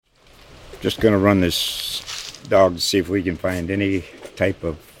Just going to run this dog to see if we can find any type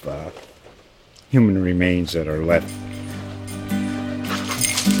of human remains that are left.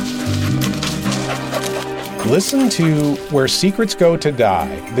 Listen to Where Secrets Go to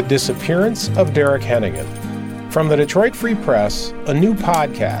Die, The Disappearance of Derek Hennigan. From the Detroit Free Press, a new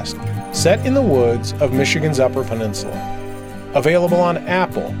podcast set in the woods of Michigan's Upper Peninsula. Available on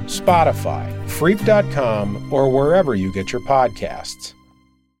Apple, Spotify, Freep.com, or wherever you get your podcasts.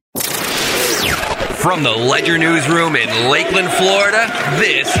 From the Ledger Newsroom in Lakeland, Florida,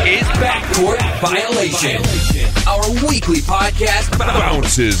 this is Backcourt Violation. Our weekly podcast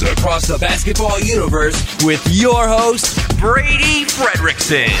bounces across the basketball universe with your host, Brady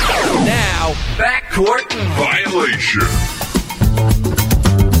Fredrickson. Now, Backcourt Violation.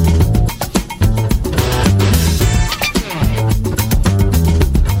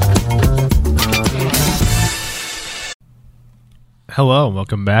 Hello,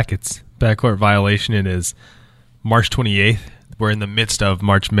 welcome back. It's Backcourt Violation. It is March 28th. We're in the midst of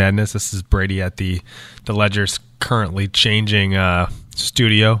March Madness. This is Brady at the Ledger's currently changing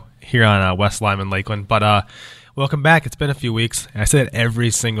studio here on West Lyman, Lakeland. But welcome back. It's been a few weeks. I say it every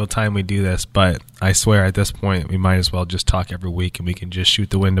single time we do this, but I swear at this point we might as well just talk every week and we can just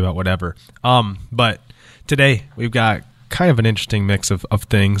shoot the wind about whatever. But today we've got kind of an interesting mix of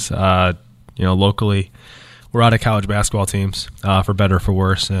things. Locally, we're out of college basketball teams, for better or for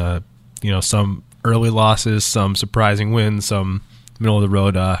worse. Some early losses, some surprising wins, some middle of the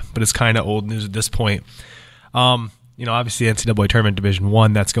road, but it's kind of old news at this point. Obviously NCAA Tournament Division I,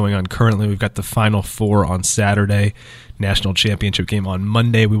 that's going on currently. We've got the Final Four on Saturday, National Championship game on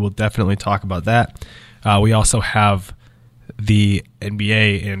Monday. We will definitely talk about that. We also have the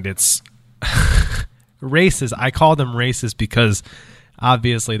NBA and its races. I call them races because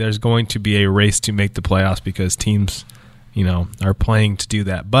obviously there's going to be a race to make the playoffs because teams, are playing to do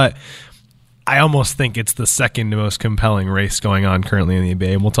that. But I almost think it's the second most compelling race going on currently in the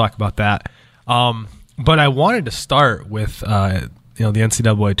NBA, and we'll talk about that. But I wanted to start with, the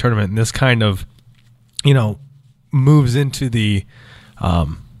NCAA tournament, and this kind of, moves into the,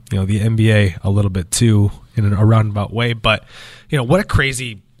 the NBA a little bit too in a roundabout way. But, what a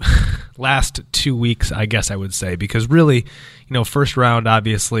crazy last 2 weeks, I guess I would say, because really, first round,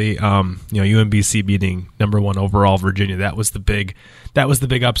 obviously, UMBC beating number 1 overall Virginia. That was the big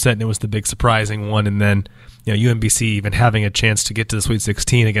upset, and it was the big surprising one. And then, UMBC even having a chance to get to the Sweet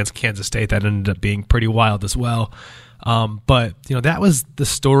 16 against Kansas State, that ended up being pretty wild as well. But that was the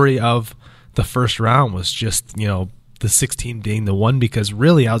story of the first round, was just, the 16 being the one, because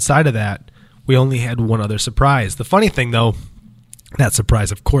really outside of that, we only had one other surprise. The funny thing, though, that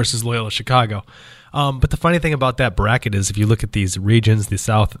surprise, of course, is Loyola Chicago. But the funny thing about that bracket is if you look at these regions, the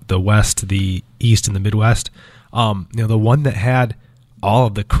South, the West, the East, and the Midwest, the one that had all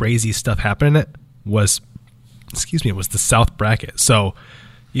of the crazy stuff happen in it was the South bracket. So,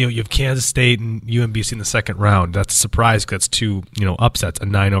 you have Kansas State and UMBC in the second round. That's a surprise because that's two, upsets, a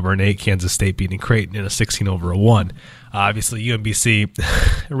 9 over an 8, Kansas State beating Creighton, and a 16 over a 1. Obviously,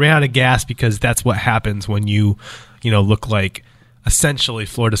 UMBC ran out of gas because that's what happens when you look like essentially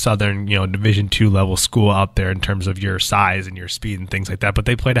Florida Southern, Division II level school out there in terms of your size and your speed and things like that. But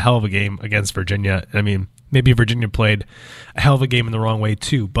they played a hell of a game against Virginia. I mean, maybe Virginia played a hell of a game in the wrong way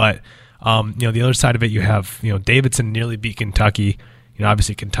too. But, the other side of it, you have, Davidson nearly beat Kentucky.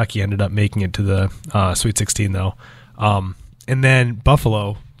 Obviously Kentucky ended up making it to the Sweet 16 though. And then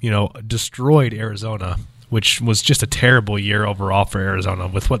Buffalo, destroyed Arizona, which was just a terrible year overall for Arizona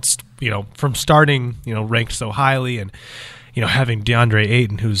with what's, from starting, ranked so highly and, having DeAndre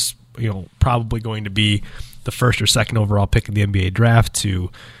Ayton, who's, probably going to be the first or second overall pick in the NBA draft,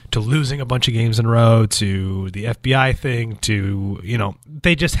 to losing a bunch of games in a row, to the FBI thing, to,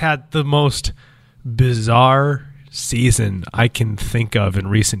 they just had the most bizarre season I can think of in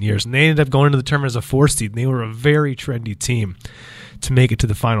recent years. And they ended up going into the tournament as a 4 seed. And they were a very trendy team to make it to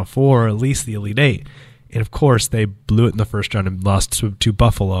the Final Four, or at least the Elite Eight. And of course, they blew it in the first round and lost to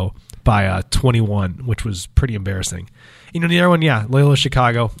Buffalo by 21, which was pretty embarrassing. The other one, Loyola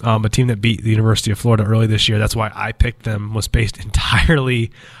Chicago, a team that beat the University of Florida early this year. That's why I picked them, was based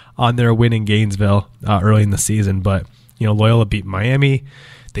entirely on their win in Gainesville early in the season. But, Loyola beat Miami,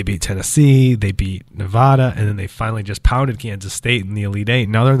 they beat Tennessee, they beat Nevada, and then they finally just pounded Kansas State in the Elite Eight.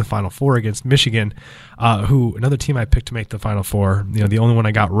 Now they're in the Final Four against Michigan, who, another team I picked to make the Final Four, the only one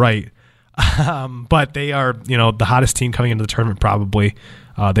I got right. But they are, the hottest team coming into the tournament probably.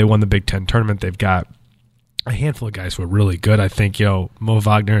 They won the Big Ten tournament. They've got a handful of guys who are really good. I think, Mo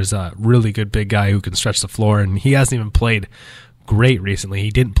Wagner is a really good big guy who can stretch the floor, and he hasn't even played great recently. He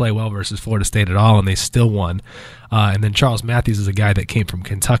didn't play well versus Florida State at all, and they still won. And then Charles Matthews is a guy that came from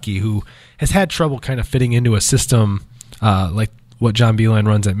Kentucky who has had trouble kind of fitting into a system like what John Beilein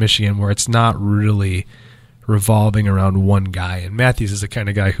runs at Michigan, where it's not really revolving around one guy. And Matthews is the kind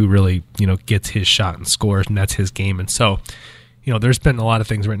of guy who really, gets his shot and scores, and that's his game. And so, there's been a lot of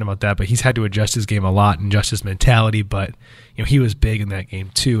things written about that, but he's had to adjust his game a lot and adjust his mentality. But, he was big in that game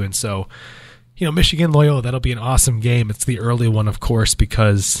too. And so, Michigan Loyola, that'll be an awesome game. It's the early one, of course,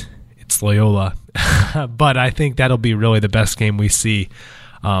 because it's Loyola. But I think that'll be really the best game we see.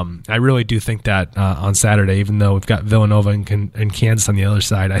 I really do think that on Saturday, even though we've got Villanova and Kansas on the other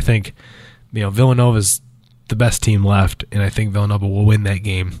side, I think Villanova's the best team left, and I think Villanova will win that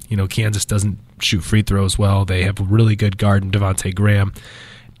game. Kansas doesn't shoot free throws well. They have a really good guard in Devontae Graham,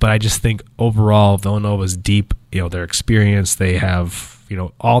 but I just think overall Villanova's deep. Their experience, they have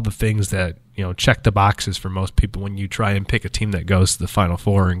all the things that check the boxes for most people when you try and pick a team that goes to the Final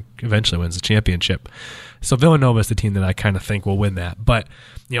Four and eventually wins the championship. So Villanova is the team that I kind of think will win that. But,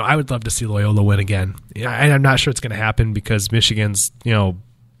 I would love to see Loyola win again. I'm not sure it's going to happen because Michigan's,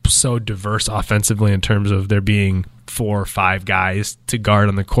 so diverse offensively in terms of there being 4 or 5 guys to guard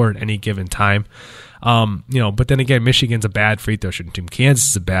on the court at any given time. But then again, Michigan's a bad free throw shooting team. Kansas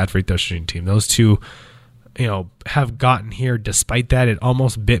is a bad free throw shooting team. Those two have gotten here despite that. It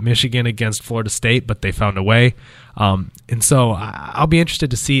almost bit Michigan against Florida State, but they found a way. And so I'll be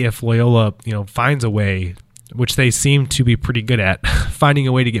interested to see if Loyola, finds a way, which they seem to be pretty good at, finding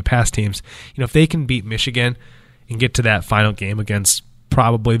a way to get past teams. If they can beat Michigan and get to that final game against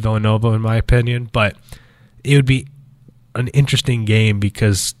probably Villanova, in my opinion, but it would be an interesting game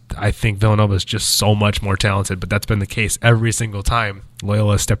because I think Villanova is just so much more talented, but that's been the case every single time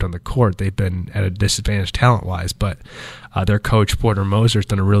Loyola has stepped on the court. They've been at a disadvantage talent-wise, but their coach, Porter Moser, has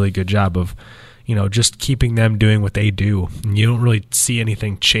done a really good job of, just keeping them doing what they do. And you don't really see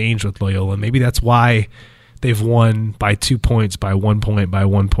anything change with Loyola. Maybe that's why they've won by 2 points, by 1 point, by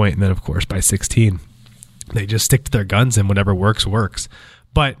 1 point, and then, of course, by 16. They just stick to their guns, and whatever works, works.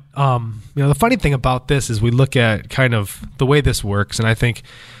 But, the funny thing about this is we look at kind of the way this works, and I think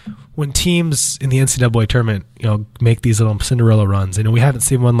when teams in the NCAA tournament, make these little Cinderella runs, we haven't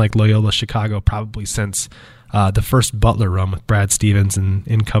seen one like Loyola Chicago probably since the first Butler run with Brad Stevens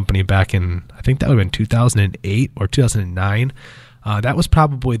and company back in, I think that would have been 2008 or 2009. That was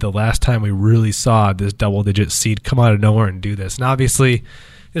probably the last time we really saw this double-digit seed come out of nowhere and do this. And obviously,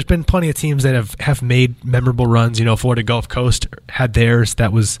 there's been plenty of teams that have made memorable runs. Florida Gulf Coast had theirs.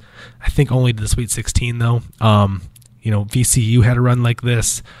 That was, I think, only to the Sweet 16, though. VCU had a run like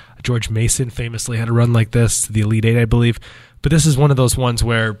this. George Mason famously had a run like this, the Elite Eight, I believe. But this is one of those ones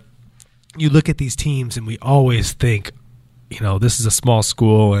where you look at these teams and we always think, this is a small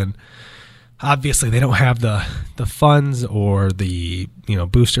school, and obviously they don't have the funds or the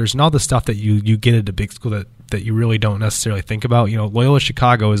boosters and all the stuff that you get at a big school that you really don't necessarily think about. Loyola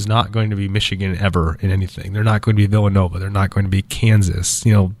Chicago is not going to be Michigan ever in anything. They're not going to be Villanova. They're not going to be Kansas.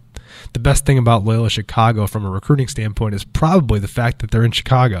 The best thing about Loyola Chicago from a recruiting standpoint is probably the fact that they're in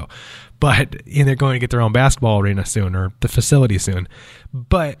Chicago, but they're going to get their own basketball arena soon or the facility soon.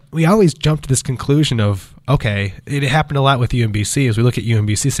 But we always jump to this conclusion of, okay, it happened a lot with UMBC as we look at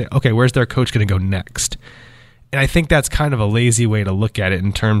UMBC, say, okay, where's their coach going to go next? And I think that's kind of a lazy way to look at it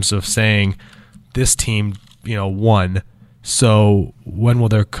in terms of saying this team, won, so when will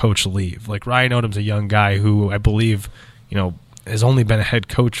their coach leave? Like Ryan Odom's a young guy who I believe, has only been a head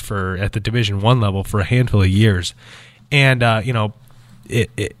coach at the Division I level for a handful of years. And,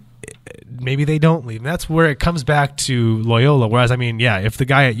 maybe they don't leave. And that's where it comes back to Loyola. Whereas, if the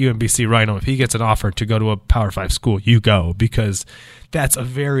guy at UMBC, Ryan Odom, if he gets an offer to go to a Power 5 school, you go, because that's a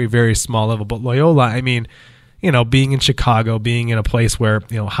very, very small level. But Loyola, being in Chicago, being in a place where,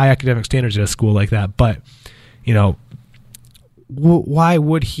 high academic standards at a school like that, but, why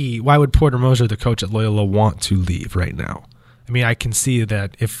would Porter Moser, the coach at Loyola, want to leave right now? I can see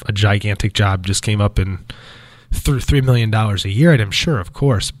that if a gigantic job just came up and threw $3 million a year at him, sure, of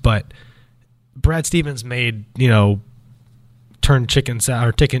course, but Brad Stevens made, turn chicken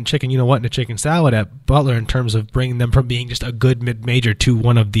into chicken salad at Butler in terms of bringing them from being just a good mid-major to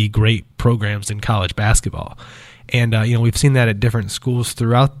one of the great programs in college basketball. And, we've seen that at different schools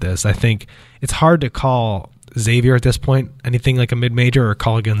throughout this. I think it's hard to call Xavier at this point anything like a mid-major or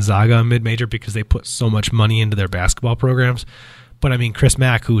call Gonzaga a mid-major because they put so much money into their basketball programs. But, Chris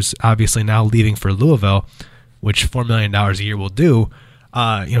Mack, who's obviously now leaving for Louisville, which $4 million a year will do,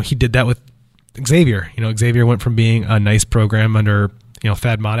 he did that with Xavier. Xavier went from being a nice program under,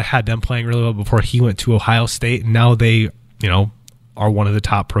 Thad Matta, had them playing really well before he went to Ohio State, and now they, are one of the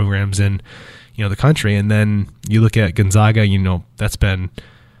top programs in, the country. And then you look at Gonzaga, that's been,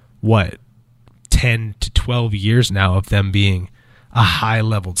 10 to 12 years now of them being a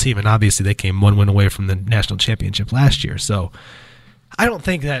high-level team. And obviously they came one win away from the national championship last year. So I don't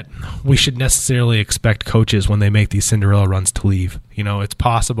think that we should necessarily expect coaches when they make these Cinderella runs to leave. It's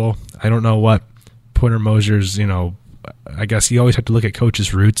possible. I don't know what Porter Moser's, I guess you always have to look at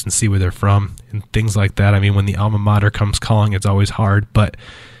coaches' roots and see where they're from and things like that. I mean, when the alma mater comes calling, it's always hard. But,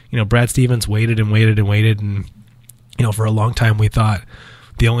 Brad Stevens waited and waited and waited. And, for a long time we thought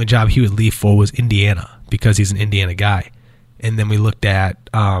the only job he would leave for was Indiana because he's an Indiana guy. And then we looked at,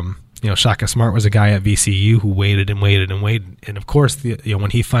 Shaka Smart was a guy at VCU who waited and waited and waited. And, of course,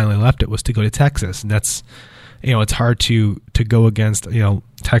 when he finally left, it was to go to Texas. And that's, it's hard to go against,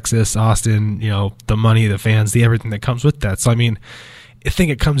 Texas, Austin, the money, the fans, the everything that comes with that. So, I mean, I think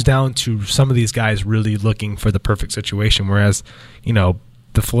it comes down to some of these guys really looking for the perfect situation, whereas,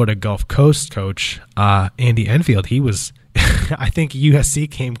 the Florida Gulf Coast coach, Andy Enfield, he was, I think USC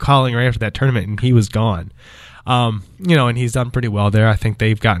came calling right after that tournament, and he was gone. And he's done pretty well there. I think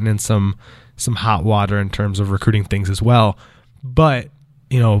they've gotten in some hot water in terms of recruiting things as well. But,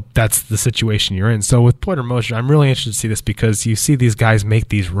 that's the situation you're in. So with Porter Moser, I'm really interested to see this because you see these guys make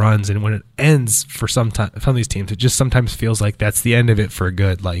these runs, and when it ends for some of these teams, it just sometimes feels like that's the end of it for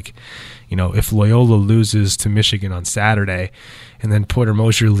good. Like, if Loyola loses to Michigan on Saturday and then Porter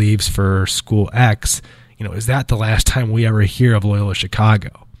Moser leaves for school X, is that the last time we ever hear of Loyola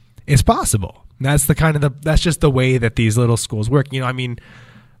Chicago? It's possible. That's that's just the way that these little schools work.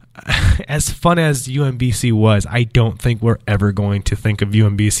 As fun as UMBC was, I don't think we're ever going to think of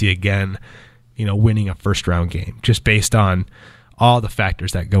UMBC again, winning a first round game just based on all the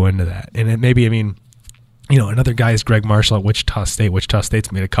factors that go into that. And it maybe, another guy is Greg Marshall at Wichita State. Wichita State's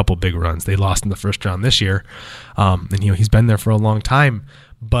made a couple big runs. They lost in the first round this year. And he's been there for a long time,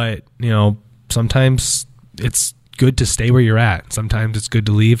 but sometimes it's good to stay where you're at. Sometimes it's good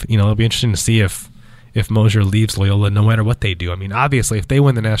to leave. It'll be interesting to see if Moser leaves Loyola, no matter what they do. I mean, obviously, if they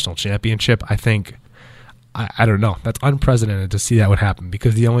win the national championship, I think, I don't know, that's unprecedented to see that would happen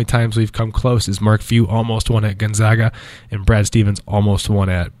because the only times we've come close is Mark Few almost won at Gonzaga and Brad Stevens almost won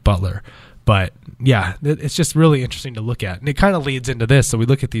at Butler. But, yeah, it's just really interesting to look at. And it kind of leads into this. So we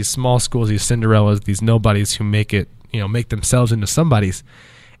look at these small schools, these Cinderellas, these nobodies who make themselves into somebodies.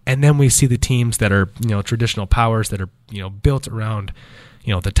 And then we see the teams that are, traditional powers that are, built around,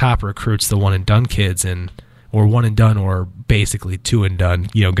 the top recruits, the one and done kids or one and done or basically two and done,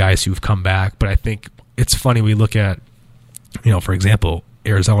 guys who've come back. But I think it's funny we look at, for example,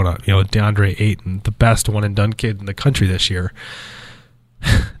 Arizona, DeAndre Ayton, the best one and done kid in the country this year.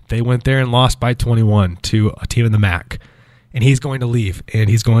 They went there and lost by 21 to a team in the MAC. And he's going to leave and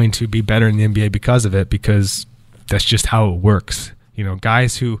he's going to be better in the NBA because of it, because that's just how it works.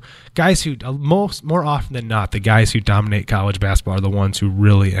 Guys who more often than not, the guys who dominate college basketball are the ones who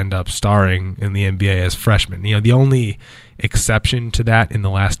really end up starring in the NBA as freshmen. The only exception to that in the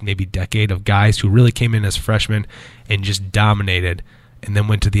last maybe decade of guys who really came in as freshmen and just dominated and then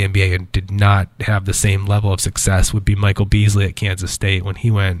went to the NBA and did not have the same level of success would be Michael Beasley at Kansas State when he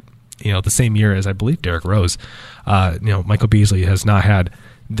went, the same year as I believe Derrick Rose. Michael Beasley has not had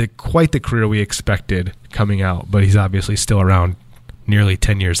quite the career we expected coming out, but he's obviously still around nearly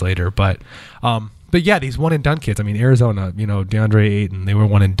 10 years later. But yeah, these one and done kids. I mean, Arizona, DeAndre Ayton, they were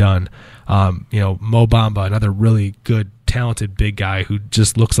one and done. Mo Bamba, another really good, talented big guy who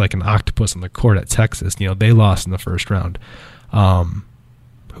just looks like an octopus on the court at Texas. They lost in the first round.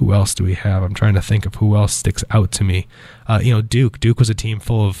 Who else do we have? I'm trying to think of who else sticks out to me. Duke. Duke was a team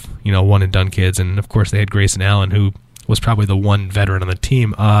full of, one and done kids. And of course they had Grayson Allen, who was probably the one veteran on the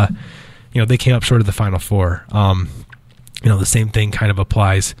team. They came up short of the Final Four. The same thing kind of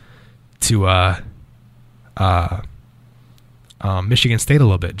applies to Michigan State a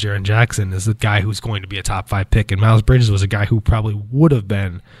little bit. Jaren Jackson is a guy who's going to be a top 5 pick, and Miles Bridges was a guy who probably would have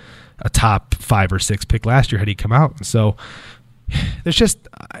been a top 5 or 6 pick last year had he come out. And so there's just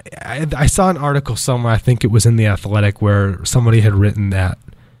I saw an article somewhere, I think it was in The Athletic, where somebody had written that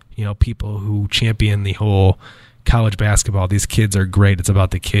people who champion the whole college basketball, these kids are great. It's about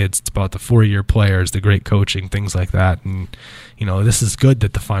the kids. It's about the 4-year players, the great coaching, things like that. And, this is good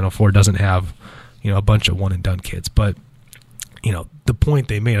that the Final Four doesn't have, a bunch of one-and-done kids. But, the point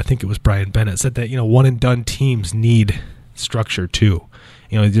they made, I think it was Brian Bennett, said that, one-and-done teams need structure too.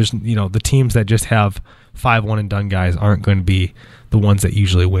 There's, the teams that just have 5 one-and-done guys aren't going to be the ones that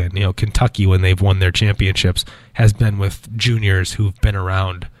usually win. Kentucky, when they've won their championships, has been with juniors who've been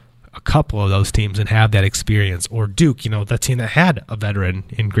around a couple of those teams and have that experience. Or Duke, that team that had a veteran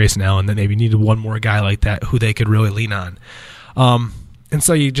in Grayson Allen that maybe needed one more guy like that who they could really lean on. And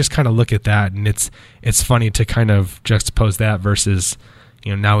so you just kind of look at that, and it's funny to kind of juxtapose that versus,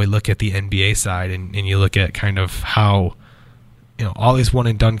 now we look at the NBA side, and you look at kind of how, all these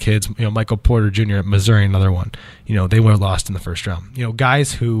one-and-done kids, Michael Porter Jr. at Missouri, another one, they were lost in the first round.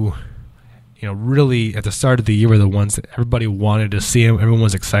 Guys who, really at the start of the year were the ones that everybody wanted to see them, everyone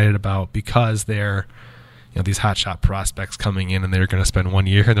was excited about because they're, these hotshot prospects coming in, and they're going to spend 1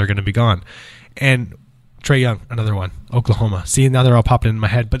 year and they're going to be gone. And Trae Young, another one, Oklahoma. See, now they're all popping in my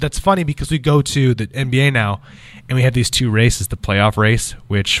head. But that's funny because we go to the NBA now, and we have these two races, the playoff race,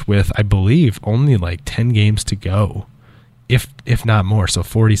 which with, I believe, only like 10 games to go, if not more. So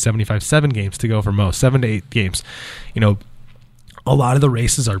 40, 75, 7 games to go for most, 7 to 8 games. A lot of the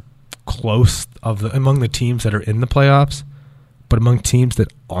races are close among the teams that are in the playoffs, but among teams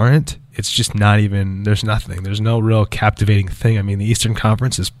that aren't, it's just not even, there's nothing. There's no real captivating thing. I mean, the Eastern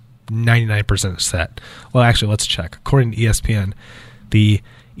Conference is 99% set. Well, actually, let's check. According to ESPN, the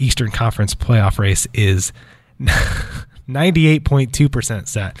Eastern Conference playoff race is 98.2%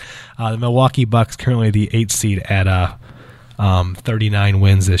 set. The Milwaukee Bucks currently the 8th seed at 39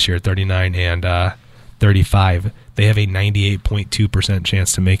 wins this year, 39 and 35. They have a 98.2%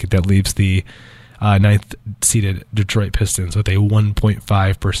 chance to make it. That leaves the 9th seeded Detroit Pistons with a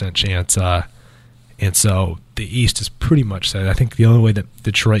 1.5% chance. And so the East is pretty much set. I think the only way that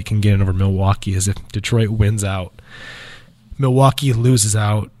Detroit can get in over Milwaukee is if Detroit wins out, Milwaukee loses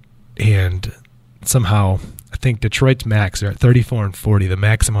out, and somehow I think Detroit's max, they're at 34 and 40. The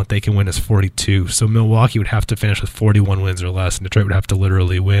max amount they can win is 42. So Milwaukee would have to finish with 41 wins or less, and Detroit would have to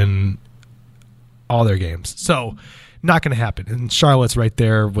literally win all their games. So not going to happen. And Charlotte's right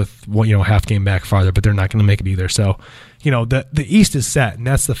there with half game back farther, but they're not going to make it either. So, the East is set, and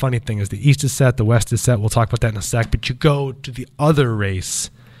that's the funny thing is the East is set, the West is set. We'll talk about that in a sec. But you go to the other race,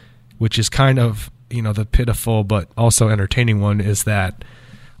 which is kind of the pitiful but also entertaining one, is that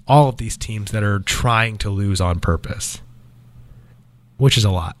all of these teams that are trying to lose on purpose, which is a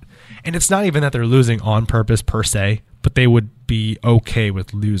lot. And it's not even that they're losing on purpose per se, but they would be okay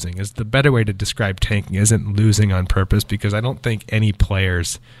with losing. Is the better way to describe tanking isn't losing on purpose, because I don't think any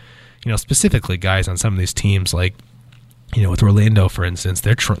players, specifically guys on some of these teams, like, with Orlando, for instance,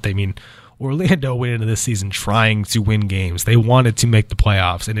 Orlando went into this season trying to win games. They wanted to make the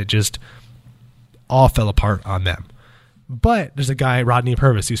playoffs, and it just all fell apart on them. But there's a guy, Rodney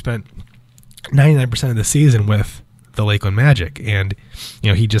Purvis, who spent 99% of the season with the Lakeland Magic, and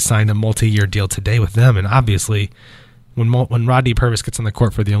he just signed a multi-year deal today with them. And obviously, when Rodney Purvis gets on the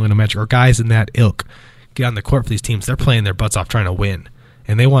court for the Orlando Magic, or guys in that ilk get on the court for these teams, they're playing their butts off trying to win,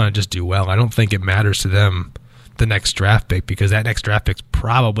 and they want to just do well. I don't think it matters to them the next draft pick, because that next draft pick's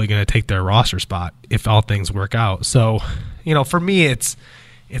probably going to take their roster spot if all things work out. So, for me, it's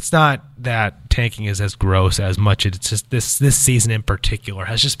not that tanking is as gross as much. It's just this season in particular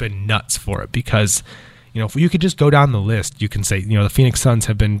has just been nuts for it, because if you could just go down the list, you can say, the Phoenix Suns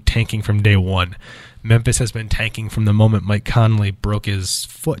have been tanking from day one. Memphis has been tanking from the moment Mike Conley broke his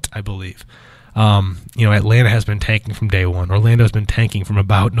foot, I believe. Atlanta has been tanking from day one. Orlando has been tanking from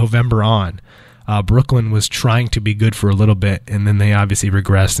about November on. Brooklyn was trying to be good for a little bit, and then they obviously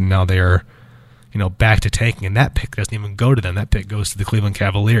regressed, and now they are, back to tanking. And that pick doesn't even go to them. That pick goes to the Cleveland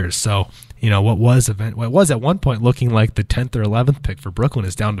Cavaliers. So, what was at one point looking like the 10th or 11th pick for Brooklyn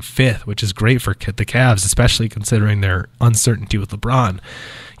is down to 5th, which is great for the Cavs, especially considering their uncertainty with LeBron.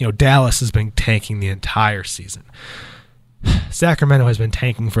 Dallas has been tanking the entire season. Sacramento has been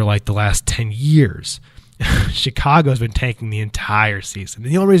tanking for like the last 10 years. Chicago has been tanking the entire season.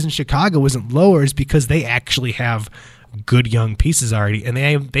 And the only reason Chicago isn't lower is because they actually have good young pieces already, and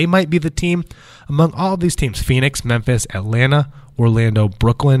they might be the team among all of these teams: Phoenix, Memphis, Atlanta, Orlando,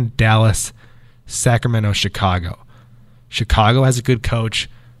 Brooklyn, Dallas, Sacramento, Chicago. Chicago has a good coach.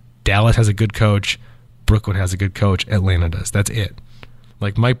 Dallas has a good coach. Brooklyn has a good coach. Atlanta does. That's it.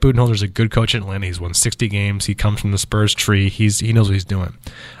 Like, Mike Budenholzer's a good coach in Atlanta. He's won 60 games. He comes from the Spurs tree. He knows what he's doing.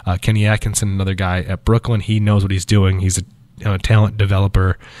 Kenny Atkinson, another guy at Brooklyn, he knows what he's doing. He's a talent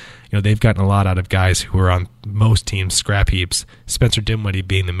developer. They've gotten a lot out of guys who are on most teams, scrap heaps, Spencer Dinwiddie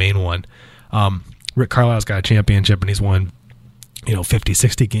being the main one. Rick Carlisle's got a championship, and he's won 50,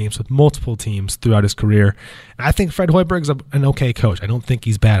 60 games with multiple teams throughout his career. And I think Fred Hoiberg's an okay coach. I don't think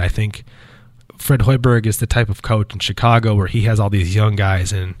he's bad. I think Fred Hoiberg is the type of coach in Chicago where he has all these young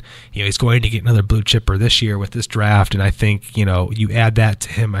guys, and he's going to get another blue chipper this year with this draft. And I think you add that to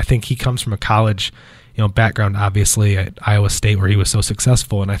him. I think he comes from a college background, obviously at Iowa State, where he was so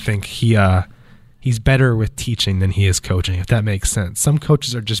successful, and I think he's better with teaching than he is coaching, if that makes sense. Some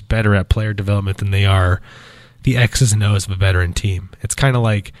coaches are just better at player development than they are the X's and O's of a veteran team. It's kind of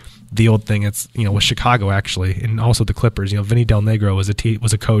like the old thing. It's, with Chicago actually, and also the Clippers. Vinny Del Negro was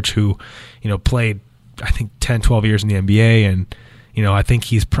a coach who, played I think 10, 12 years in the NBA, and I think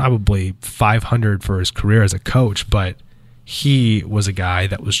he's probably 500 for his career as a coach, but he was a guy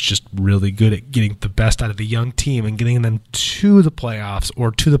that was just really good at getting the best out of the young team and getting them to the playoffs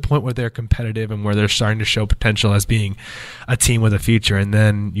or to the point where they're competitive and where they're starting to show potential as being a team with a future. And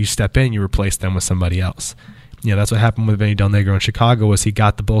then you step in, you replace them with somebody else. That's what happened with Vinny Del Negro in Chicago. Was he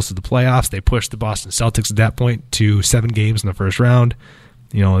got the Bulls to the playoffs. They pushed the Boston Celtics at that point to 7 games in the first round.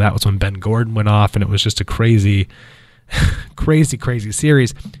 That was when Ben Gordon went off, and it was just a crazy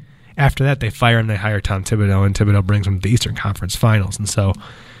series. After that, they fire him, they hire Tom Thibodeau, and Thibodeau brings them to the Eastern Conference Finals. And so,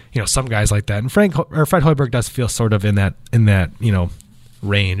 some guys like that, and Fred Hoiberg does feel sort of in that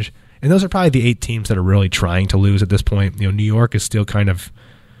range. And those are probably the 8 teams that are really trying to lose at this point. New York is still kind of,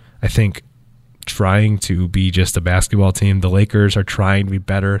 I think, trying to be just a basketball team. The Lakers are trying to be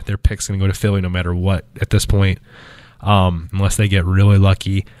better. Their pick's going to go to Philly no matter what at this point, unless they get really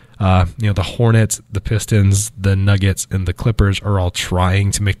lucky. The Hornets, the Pistons, the Nuggets, and the Clippers are all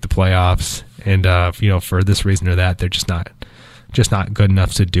trying to make the playoffs, and for this reason or that, they're just not good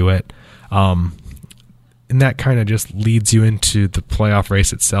enough to do it. And that kind of just leads you into the playoff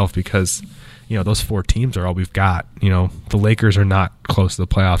race itself, because those 4 teams are all we've got. The Lakers are not close to the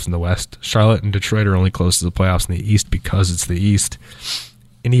playoffs in the West. Charlotte and Detroit are only close to the playoffs in the East because it's the East.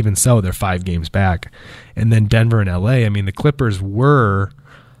 And even so, they're 5 games back. And then Denver and LA, the Clippers were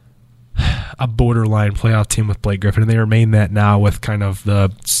a borderline playoff team with Blake Griffin, and they remain that now with kind of the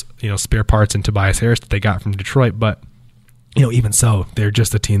spare parts and Tobias Harris that they got from Detroit. But even so, they're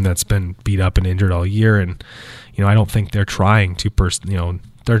just a team that's been beat up and injured all year, and I don't think they're trying to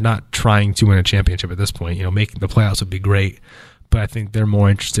they're not trying to win a championship at this point. Making the playoffs would be great, but I think they're more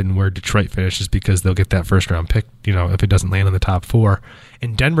interested in where Detroit finishes, because they'll get that first round pick if it doesn't land in the top 4.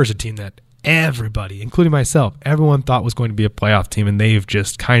 And Denver's a team that everybody, including myself, everyone thought was going to be a playoff team, and they've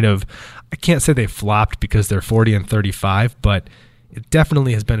just kind of, I can't say they flopped because they're 40-35, but it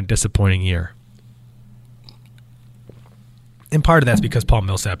definitely has been a disappointing year. And part of that's because Paul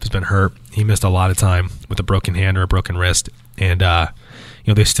Millsap has been hurt. He missed a lot of time with a broken hand or a broken wrist, and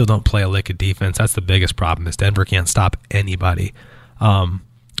they still don't play a lick of defense. That's the biggest problem, is Denver can't stop anybody.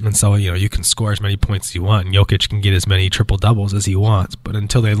 And so, you can score as many points as you want, and Jokic can get as many triple-doubles as he wants, but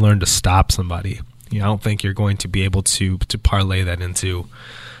until they learn to stop somebody, I don't think you're going to be able to parlay that into,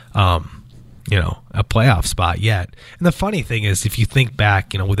 a playoff spot yet. And the funny thing is, if you think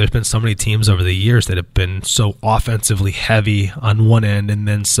back, there's been so many teams over the years that have been so offensively heavy on one end and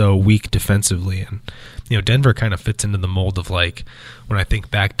then so weak defensively. And, Denver kind of fits into the mold of, like, when I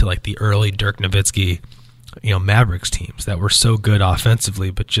think back to, like, the early Dirk Nowitzki, Mavericks teams that were so good offensively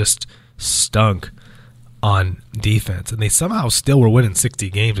but just stunk on defense, and they somehow still were winning 60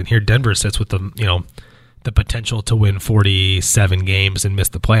 games. And here Denver sits with the potential to win 47 games and miss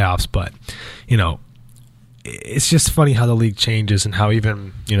the playoffs. But it's just funny how the league changes, and how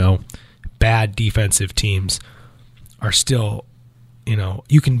even bad defensive teams are still,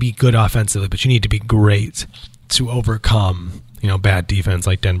 you can be good offensively, but you need to be great to overcome bad defense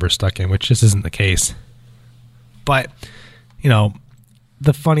like Denver's stuck in, which just isn't the case. But,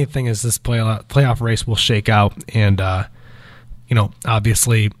 the funny thing is this playoff race will shake out, and,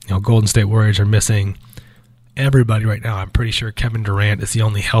 obviously, Golden State Warriors are missing everybody right now. I'm pretty sure Kevin Durant is the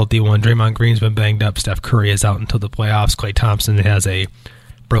only healthy one. Draymond Green's been banged up. Steph Curry is out until the playoffs. Klay Thompson has a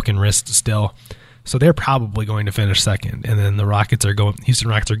broken wrist still. So they're probably going to finish second. And then the Houston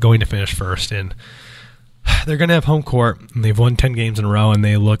Rockets are going to finish first. And they're going to have home court. And they've won 10 games in a row, and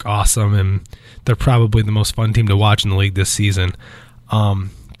they look awesome. And they're probably the most fun team to watch in the league this season.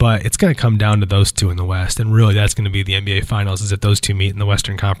 But it's going to come down to those two in the West, and really that's going to be the NBA Finals, is if those two meet in the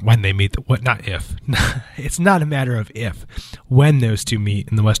Western Conference. When they meet, not if. It's not a matter of if. When those two meet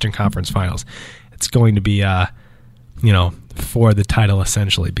in the Western Conference Finals, it's going to be, for the title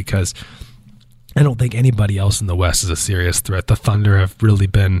essentially, because I don't think anybody else in the West is a serious threat. The Thunder have really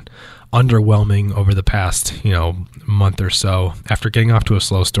been underwhelming over the past, month or so after getting off to a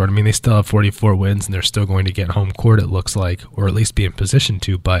slow start. They still have 44 wins, and they're still going to get home court, it looks like, or at least be in position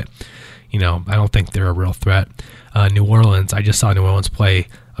to, but, I don't think they're a real threat. New Orleans, I just saw New Orleans play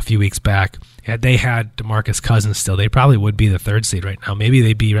a few weeks back. Had they had DeMarcus Cousins still, they probably would be the 3rd seed right now. Maybe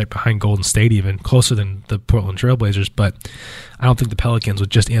they'd be right behind Golden State, even closer than the Portland Trailblazers, but I don't think the Pelicans with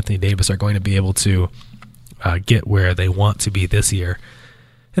just Anthony Davis are going to be able to get where they want to be this year.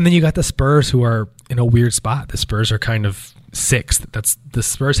 And then you got the Spurs, who are in a weird spot. The Spurs are kind of 6th. The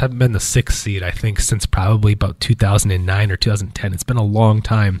Spurs haven't been the 6th seed, I think, since probably about 2009 or 2010. It's been a long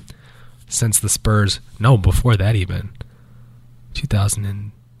time since the Spurs. No, before that even. 2000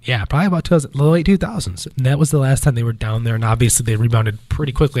 and probably about the late 2000s. And that was the last time they were down there, and obviously they rebounded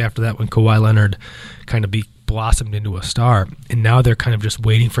pretty quickly after that when Kawhi Leonard kind of blossomed into a star. And now they're kind of just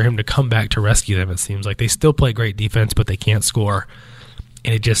waiting for him to come back to rescue them, it seems like. They still play great defense, but they can't score.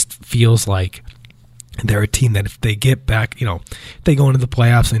 And it just feels like they're a team that if they get back, if they go into the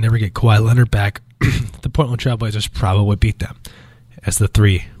playoffs and they never get Kawhi Leonard back, the Portland Trailblazers probably would beat them as the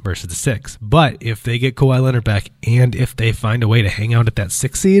 3 versus the 6. But if they get Kawhi Leonard back and if they find a way to hang out at that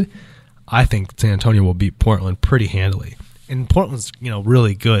 6 seed, I think San Antonio will beat Portland pretty handily. And Portland's,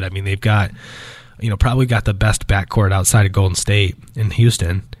 really good. I mean, they've got, probably got the best backcourt outside of Golden State in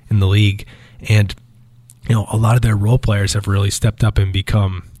Houston in the league. And, a lot of their role players have really stepped up and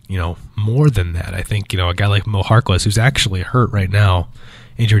become, more than that. I think, a guy like Mo Harkless, who's actually hurt right now,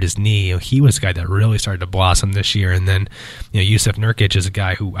 injured his knee. He was a guy that really started to blossom this year. And then, Yusuf Nurkic is a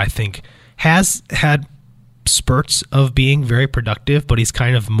guy who I think has had spurts of being very productive, but he's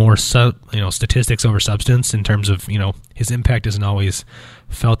kind of more, statistics over substance in terms of, his impact isn't always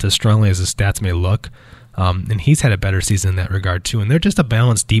felt as strongly as his stats may look. And he's had a better season in that regard too. And they're just a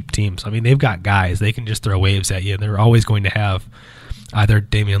balanced, deep team. So, I mean, they've got guys. They can just throw waves at you. They're always going to have either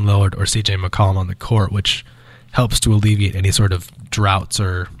Damian Lillard or CJ McCollum on the court, which helps to alleviate any sort of droughts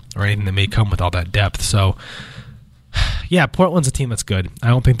or anything that may come with all that depth. So, yeah, Portland's a team that's good. I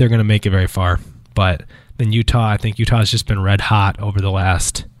don't think they're going to make it very far. But then Utah, I think Utah has just been red hot over the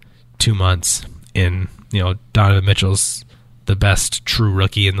last 2 months. Donovan Mitchell's the best true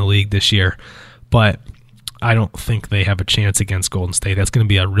rookie in the league this year. But I don't think they have a chance against Golden State. That's going to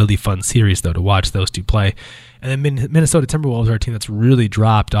be a really fun series, though, to watch those two play. And then Minnesota Timberwolves are a team that's really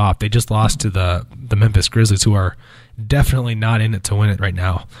dropped off. They just lost to the Memphis Grizzlies, who are definitely not in it to win it right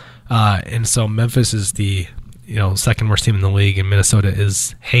now. And so Memphis is the second worst team in the league, and Minnesota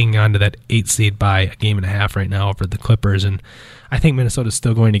is hanging on to that 8 seed by a game and a half right now over the Clippers. And I think Minnesota's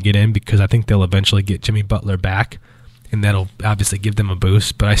still going to get in because I think they'll eventually get Jimmy Butler back, and that'll obviously give them a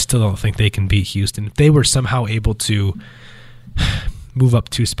boost. But I still don't think they can beat Houston. If they were somehow able to move up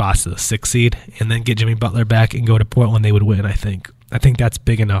 2 spots to the 6 seed and then get Jimmy Butler back and go to Portland, they would win, I think. I think that's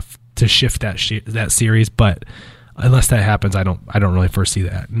big enough to shift that series, but unless that happens, I don't really foresee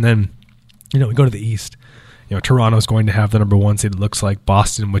that. And then, we go to the East. Toronto's going to have the number 1 seed, it looks like.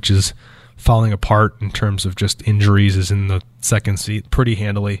 Boston, which is falling apart in terms of just injuries, is in the 2nd seed pretty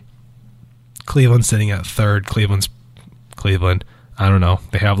handily. Cleveland's sitting at 3rd. Cleveland. I don't know.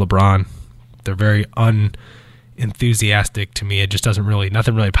 They have LeBron. They're very unenthusiastic to me. It just nothing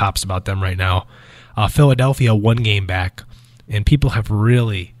really pops about them right now. Philadelphia 1 game back, and people have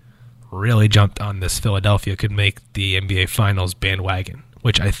really, really jumped on this. Philadelphia could make the NBA Finals bandwagon,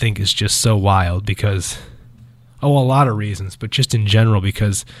 which I think is just so wild because, a lot of reasons, but just in general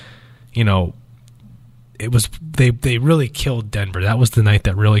because, it was they really killed Denver. That was the night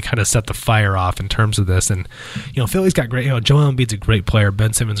that really kind of set the fire off in terms of this. And Philly's got great. Joel Embiid's a great player.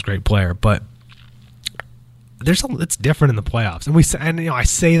 Ben Simmons a great player, but it's different in the playoffs. And I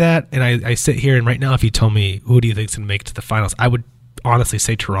say that, and I sit here, and right now, if you told me who do you think's going to make it to the finals, I would honestly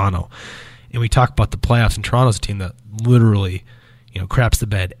say Toronto. And we talk about the playoffs, and Toronto's a team that literally, craps the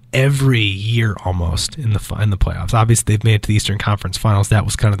bed every year almost in the playoffs. Obviously, they've made it to the Eastern Conference Finals. That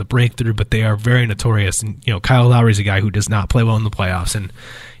was kind of the breakthrough, but they are very notorious. And Kyle Lowry's a guy who does not play well in the playoffs, and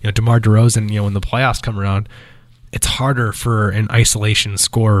DeMar DeRozan. When the playoffs come around, it's harder for an isolation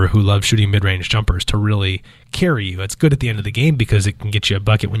scorer who loves shooting mid-range jumpers to really carry you. It's good at the end of the game because it can get you a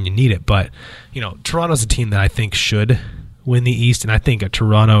bucket when you need it. But Toronto's a team that I think should win the East, and I think a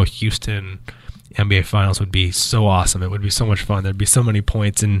Toronto-Houston NBA Finals would be so awesome. It would be so much fun. There'd be so many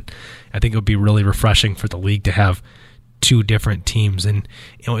points, and I think it would be really refreshing for the league to have 2 different teams. And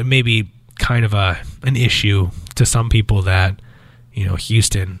it may be kind of an issue to some people that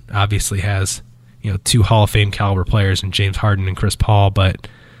Houston obviously has 2 Hall of Fame caliber players in James Harden and Chris Paul, but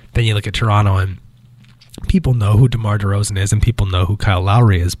then you look at Toronto and people know who DeMar DeRozan is and people know who Kyle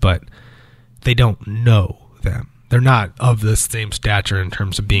Lowry is, but they don't know them. They're not of the same stature in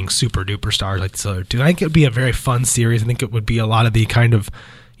terms of being super duper stars like this other two. I think it would be a very fun series. I think it would be a lot of the kind of,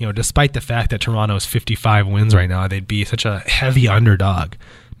 despite the fact that Toronto is 55 wins right now, they'd be such a heavy underdog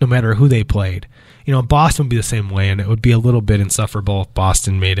no matter who they played. Boston would be the same way, and it would be a little bit insufferable if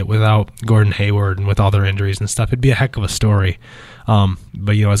Boston made it without Gordon Hayward and with all their injuries and stuff. It'd be a heck of a story.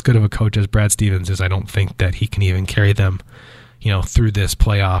 But as good of a coach as Brad Stevens is, I don't think that he can even carry them through this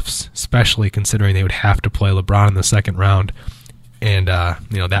playoffs, especially considering they would have to play LeBron in the 2nd round. And,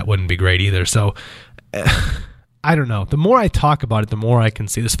 that wouldn't be great either. So, I don't know. The more I talk about it, the more I can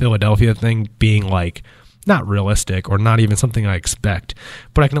see this Philadelphia thing being like not realistic or not even something I expect,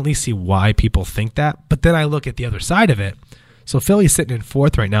 but I can at least see why people think that. But then I look at the other side of it. So Philly's sitting in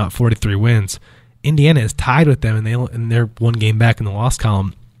 4th right now at 43 wins. Indiana is tied with them, and they're one game back in the loss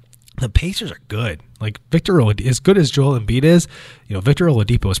column. The Pacers are good. Like as good as Joel Embiid is, Victor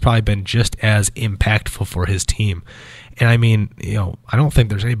Oladipo has probably been just as impactful for his team. And I mean, I don't think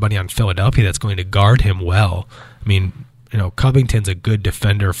there's anybody on Philadelphia that's going to guard him well. I mean, Covington's a good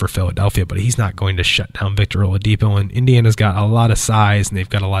defender for Philadelphia, but he's not going to shut down Victor Oladipo. And Indiana's got a lot of size, and they've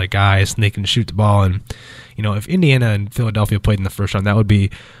got a lot of guys, and they can shoot the ball. And if Indiana and Philadelphia played in the first round, that would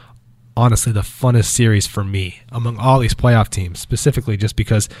be honestly the funnest series for me among all these playoff teams, specifically just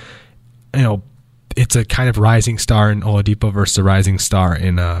because it's a kind of rising star in Oladipo versus a rising star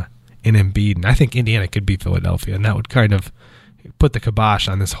in Embiid, and I think Indiana could beat Philadelphia, and that would kind of put the kibosh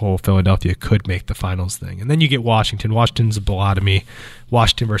on this whole Philadelphia could make the finals thing. And then you get Washington. Washington's a blowout to me.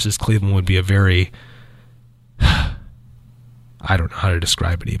 Washington versus Cleveland would be a very I don't know how to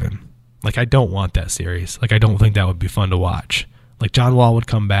describe it even. Like, I don't want that series. Like, I don't think that would be fun to watch. Like, John Wall would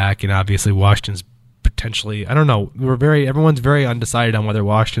come back, and obviously Washington's potentially, I don't know, everyone's very undecided on whether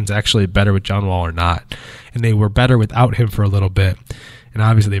Washington's actually better with John Wall or not. And they were better without him for a little bit. And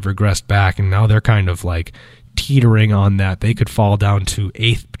obviously they've regressed back, and now they're kind of like teetering on that. They could fall down to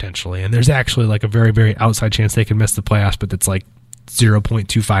 8th potentially. And there's actually like a very, very outside chance they could miss the playoffs, but it's like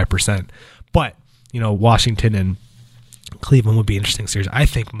 0.25%. But, Washington and Cleveland would be an interesting series. I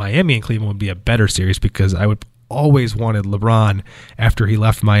think Miami and Cleveland would be a better series because I would always wanted LeBron, after he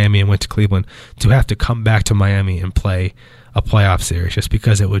left Miami and went to Cleveland, to have to come back to Miami and play a playoff series, just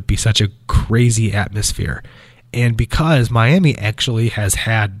because it would be such a crazy atmosphere. And because Miami actually has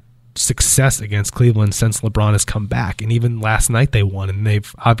had success against Cleveland since LeBron has come back, and even last night they won, and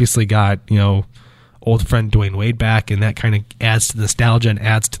they've obviously got old friend Dwayne Wade back, and that kind of adds to the nostalgia and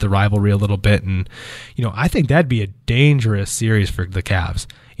adds to the rivalry a little bit. And I think that'd be a dangerous series for the Cavs.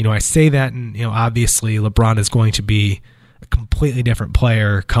 I say that, and obviously LeBron is going to be a completely different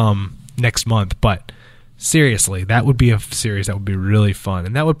player come next month, but seriously, that would be a series that would be really fun.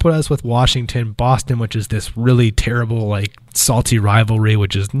 And that would put us with Washington, Boston, which is this really terrible, like, salty rivalry,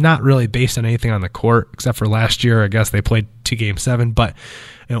 which is not really based on anything on the court, except for last year. I guess they played 2 Game 7, but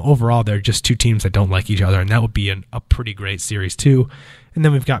overall, they're just two teams that don't like each other, and that would be a pretty great series too. And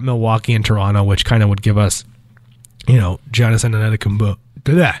then we've got Milwaukee and Toronto, which kind of would give us, Giannis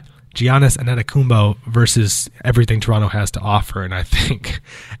Antetokounmpo versus everything Toronto has to offer, and I think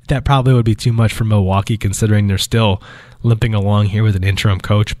that probably would be too much for Milwaukee, considering they're still limping along here with an interim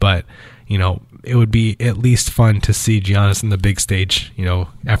coach. But it would be at least fun to see Giannis in the big stage,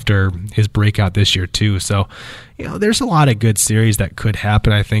 after his breakout this year too. So, there's a lot of good series that could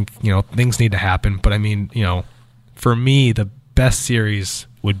happen. I think things need to happen, but I mean, for me, the best series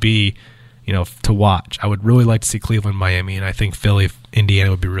would be to watch. I would really like to see Cleveland, Miami, and I think Philly,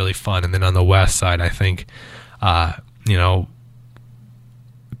 Indiana would be really fun. And then on the West side, I think,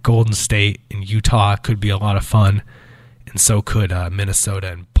 Golden State and Utah could be a lot of fun, and so could Minnesota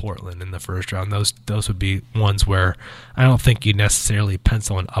and Portland in the first round. Those would be ones where I don't think you'd necessarily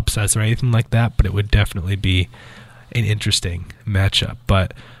pencil in upsets or anything like that, but it would definitely be an interesting matchup.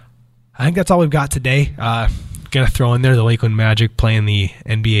 But I think that's all we've got today. Going to throw in there the Lakeland Magic playing the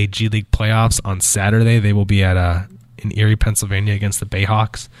NBA G League playoffs on Saturday. They will be in Erie, Pennsylvania against the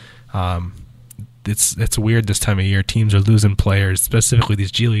Bayhawks. It's weird this time of year. Teams are losing players, specifically these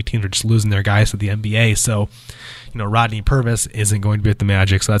G League teams are just losing their guys to the NBA. So, Rodney Purvis isn't going to be at the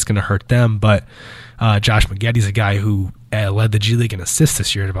Magic, so that's going to hurt them. But Josh Maggotti's a guy who led the G League in assists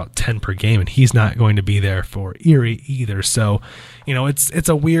this year at about 10 per game, and he's not going to be there for Erie either. So, it's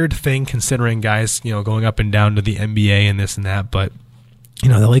a weird thing considering guys, going up and down to the NBA and this and that. But,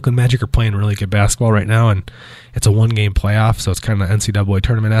 the Lakeland Magic are playing really good basketball right now, and it's a 1-game playoff, so it's kind of NCAA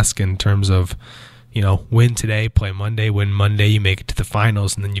tournament-esque in terms of, win today, play Monday, win Monday, you make it to the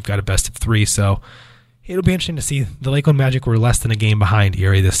finals, and then you've got a best of 3. So it'll be interesting to see. The Lakeland Magic were less than a game behind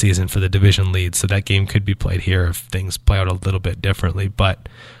Erie this season for the division lead, so that game could be played here if things play out a little bit differently. But,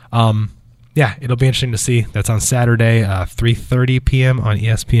 it'll be interesting to see. That's on Saturday, 3:30 p.m. on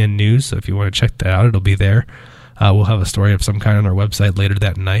ESPN News, so if you want to check that out, it'll be there. We'll have a story of some kind on our website later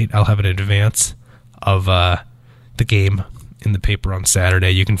that night. I'll have it in advance of the game in the paper on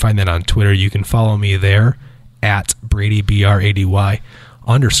Saturday. You can find that on Twitter. You can follow me there at Brady, BRADY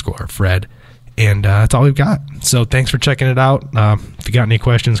 _Fred. And that's all we've got. So thanks for checking it out. If you got any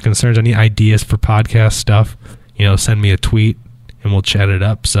questions, concerns, any ideas for podcast stuff, send me a tweet and we'll chat it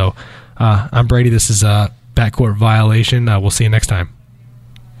up. So I'm Brady. This is Backcourt Violation. We'll see you next time.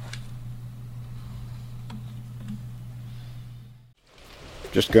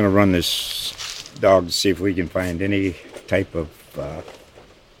 Just going to run this dog to see if we can find any type of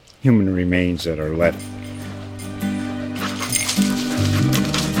human remains that are left.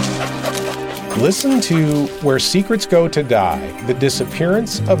 Listen to Where Secrets Go to Die, The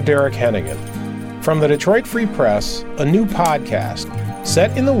Disappearance of Derek Hennigan. From the Detroit Free Press, a new podcast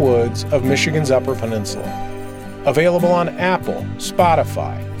set in the woods of Michigan's Upper Peninsula. Available on Apple,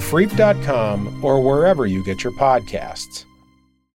 Spotify, Freep.com, or wherever you get your podcasts.